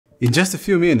In just a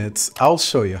few minutes, I'll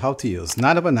show you how to use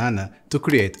Nano Banana to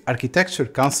create architecture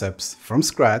concepts from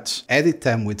scratch, edit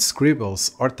them with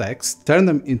scribbles or text, turn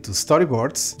them into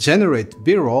storyboards, generate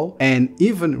B-roll, and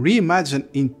even reimagine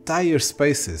entire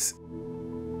spaces.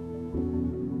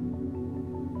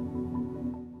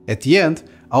 At the end,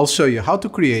 I'll show you how to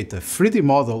create a 3D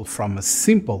model from a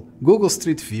simple Google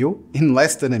Street View in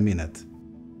less than a minute.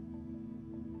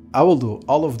 I will do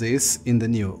all of this in the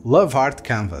new Lovart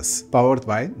Canvas, powered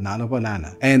by Nano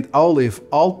Banana, and I'll leave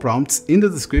all prompts in the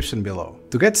description below.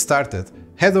 To get started,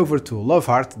 head over to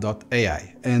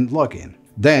Lovart.ai and log in.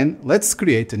 Then, let's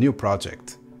create a new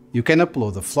project. You can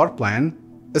upload a floor plan,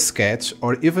 a sketch,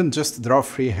 or even just draw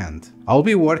freehand. I'll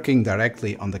be working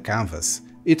directly on the canvas.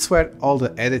 It's where all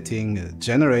the editing,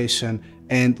 generation,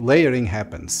 and layering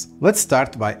happens. Let's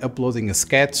start by uploading a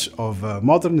sketch of a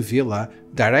modern villa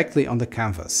directly on the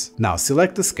canvas. Now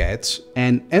select the sketch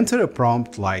and enter a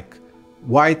prompt like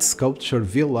white sculpture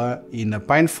villa in a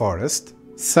pine forest,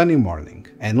 sunny morning,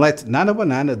 and let Nano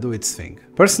Banana do its thing.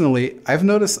 Personally, I've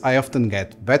noticed I often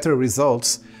get better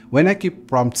results when I keep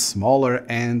prompts smaller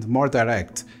and more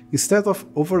direct, instead of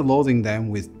overloading them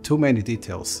with too many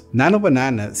details. Nano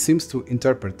Banana seems to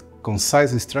interpret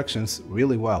concise instructions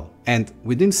really well, and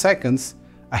within seconds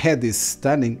I had this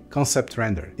stunning concept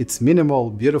render. It's minimal,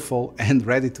 beautiful, and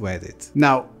ready to edit.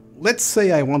 Now, let's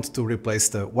say I want to replace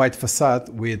the white facade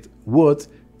with wood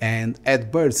and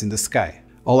add birds in the sky.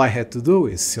 All I had to do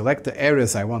is select the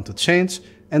areas I want to change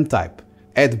and type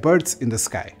 "add birds in the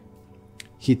sky."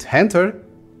 Hit enter,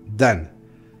 done.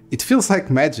 It feels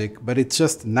like magic, but it's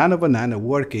just Nano Banana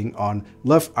working on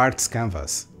Lovart's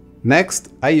canvas.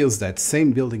 Next, I used that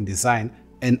same building design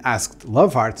and asked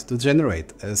Lovart to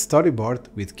generate a storyboard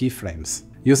with keyframes.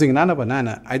 Using Nano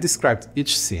Banana, I described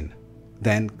each scene,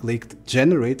 then clicked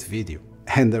Generate Video,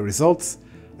 and the results?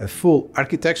 A full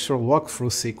architectural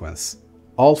walkthrough sequence,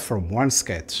 all from one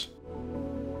sketch.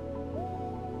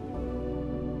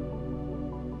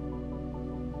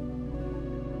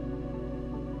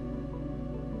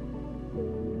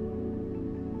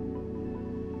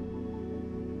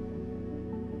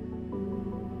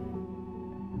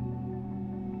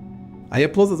 I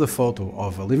uploaded a photo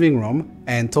of a living room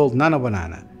and told Nano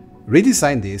Banana,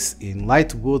 redesign this in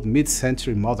light wood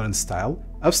mid-century modern style,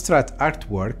 abstract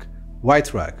artwork,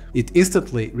 white rug. It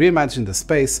instantly reimagined the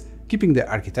space, keeping the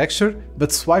architecture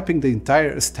but swiping the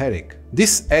entire aesthetic.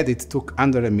 This edit took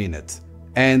under a minute,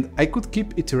 and I could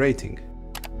keep iterating.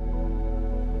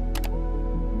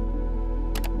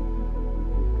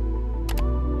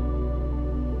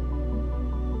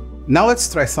 Now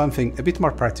let's try something a bit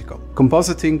more practical,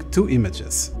 compositing two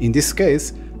images. In this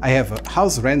case, I have a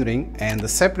house rendering and a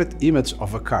separate image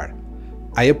of a car.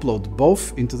 I upload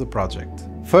both into the project.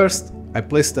 First, I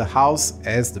place the house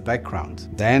as the background.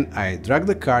 Then I drag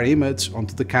the car image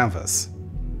onto the canvas.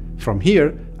 From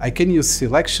here, I can use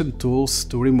selection tools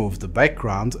to remove the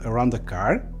background around the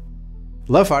car.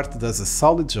 Lovart does a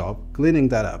solid job cleaning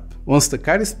that up. Once the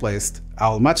car is placed,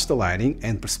 I'll match the lighting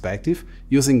and perspective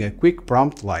using a quick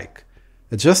prompt like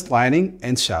adjust lighting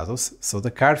and shadows so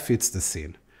the car fits the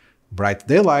scene. Bright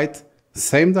daylight,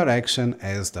 same direction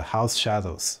as the house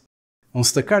shadows.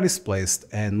 Once the car is placed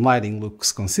and lighting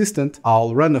looks consistent,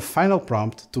 I'll run a final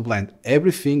prompt to blend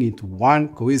everything into one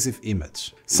cohesive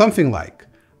image. Something like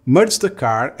merge the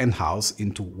car and house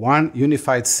into one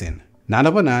unified scene.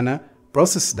 Nano Banana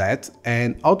processes that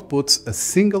and outputs a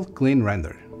single clean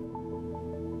render.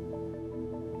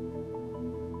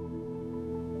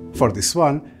 For this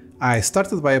one, I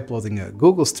started by uploading a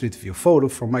Google Street View photo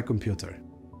from my computer.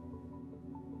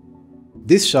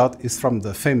 This shot is from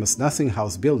the famous Nothing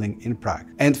House building in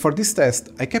Prague. And for this test,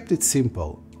 I kept it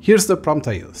simple. Here's the prompt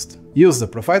I used. Use the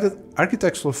provided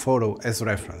architectural photo as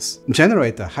reference.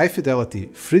 Generate a high-fidelity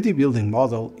 3D building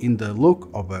model in the look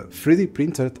of a 3D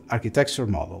printed architecture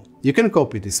model. You can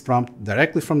copy this prompt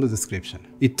directly from the description.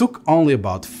 It took only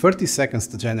about 30 seconds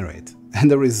to generate,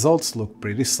 and the results look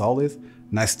pretty solid,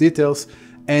 nice details,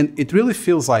 and it really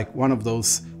feels like one of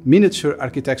those miniature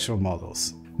architectural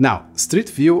models. Now, Street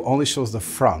View only shows the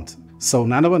front, so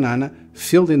Nano Banana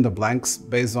filled in the blanks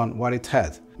based on what it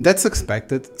had. That's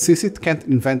expected since it can't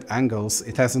invent angles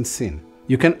it hasn't seen.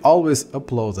 You can always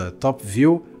upload a top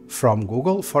view from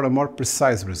Google for a more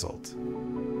precise result.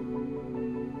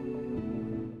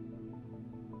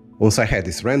 Once I had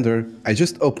this render, I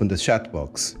just opened the chat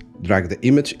box, dragged the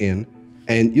image in,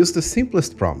 and used the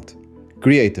simplest prompt.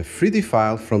 Create a 3D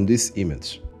file from this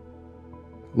image.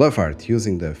 Lovart,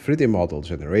 using the 3D model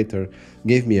generator,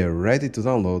 gave me a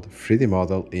ready-to-download 3D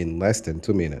model in less than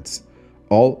 2 minutes,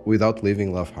 all without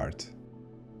leaving Lovart.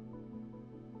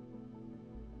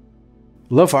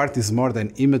 Lovart is more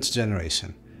than image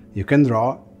generation. You can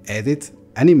draw, edit,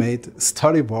 animate,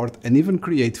 storyboard, and even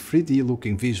create 3D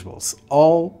looking visuals,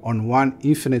 all on one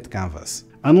infinite canvas.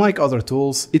 Unlike other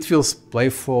tools, it feels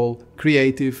playful,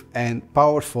 creative, and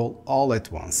powerful all at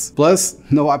once. Plus,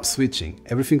 no app switching,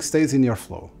 everything stays in your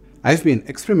flow. I've been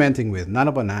experimenting with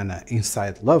Nano Banana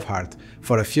inside Lovart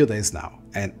for a few days now,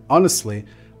 and honestly,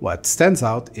 what stands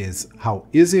out is how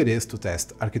easy it is to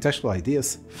test architectural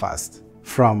ideas fast.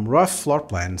 From rough floor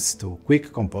plans to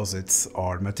quick composites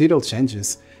or material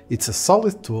changes, it's a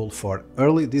solid tool for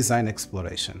early design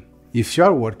exploration. If you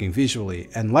are working visually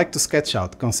and like to sketch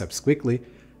out concepts quickly,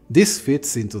 this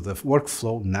fits into the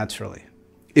workflow naturally.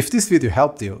 If this video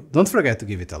helped you, don't forget to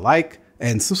give it a like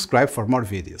and subscribe for more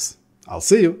videos. I'll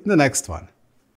see you in the next one.